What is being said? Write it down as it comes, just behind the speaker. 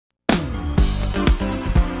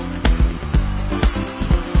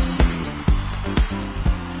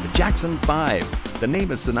Jackson 5. The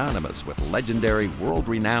name is synonymous with legendary,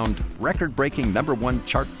 world-renowned, record-breaking #1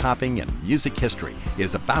 chart-topping in music history,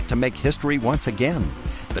 is about to make history once again.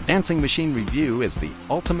 The Dancing Machine Revue is the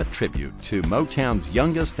ultimate tribute to Motown's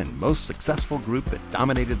youngest and most successful group that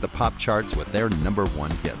dominated the pop charts with their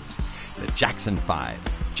 #1 hits. The Jackson 5.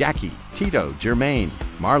 Jackie, Tito, Jermaine,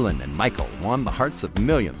 Marlon, and Michael won the hearts of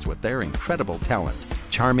millions with their incredible talent,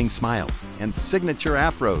 charming smiles, and signature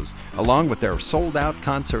afros, along with their sold-out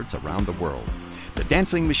concerts around the world. The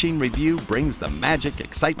Dancing Machine Revue brings the magic,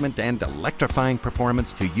 excitement, and electrifying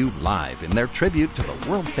performance to you live in their tribute to the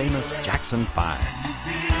world-famous Jackson 5.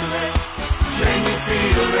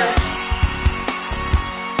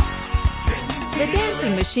 The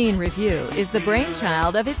Dancing Machine Revue is the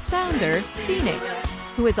brainchild of its founder, Phoenix,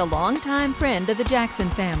 who is a longtime friend of the Jackson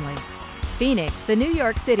family. Phoenix, the New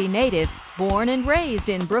York City native, born and raised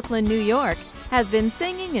in Brooklyn, New York, has been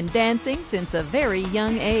singing and dancing since a very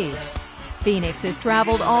young age. Phoenix has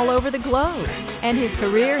traveled all over the globe, and his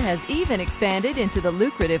career has even expanded into the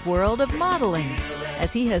lucrative world of modeling,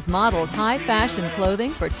 as he has modeled high-fashion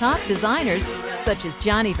clothing for top designers such as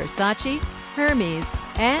Gianni Versace, Hermes,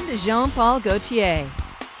 and Jean-Paul Gaultier.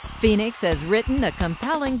 Phoenix has written a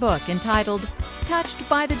compelling book entitled Touched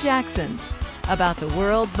by the Jacksons, about the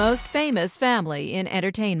world's most famous family in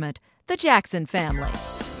entertainment, the Jackson family.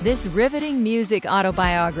 This riveting music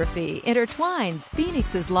autobiography intertwines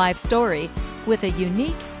Phoenix's life story with a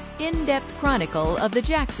unique, in-depth chronicle of the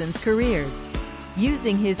Jacksons' careers.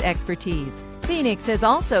 Using his expertise, Phoenix has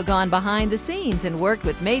also gone behind the scenes and worked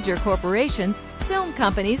with major corporations, film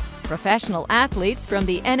companies, professional athletes from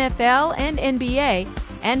the NFL and NBA,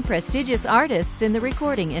 and prestigious artists in the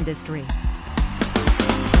recording industry.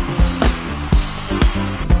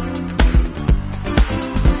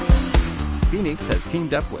 Phoenix has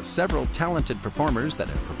teamed up with several talented performers that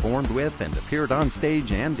have performed with and appeared on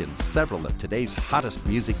stage and in several of today's hottest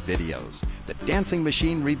music videos. The Dancing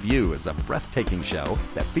Machine Revue is a breathtaking show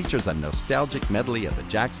that features a nostalgic medley of the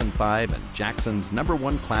Jackson 5 and Jackson's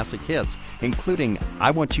 #1 classic hits, including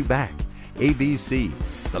I Want You Back, ABC,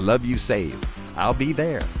 The Love You Save, I'll Be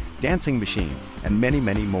There, Dancing Machine, and many,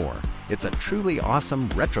 many more. It's a truly awesome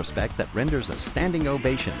retrospect that renders a standing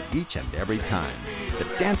ovation each and every time. The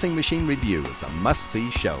Dancing Machine Revue is a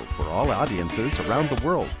must-see show for all audiences around the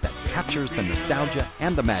world that captures the nostalgia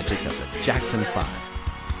and the magic of the Jackson 5.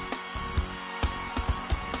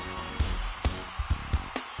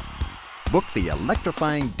 Book the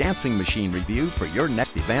electrifying Dancing Machine Revue for your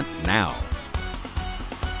next event now.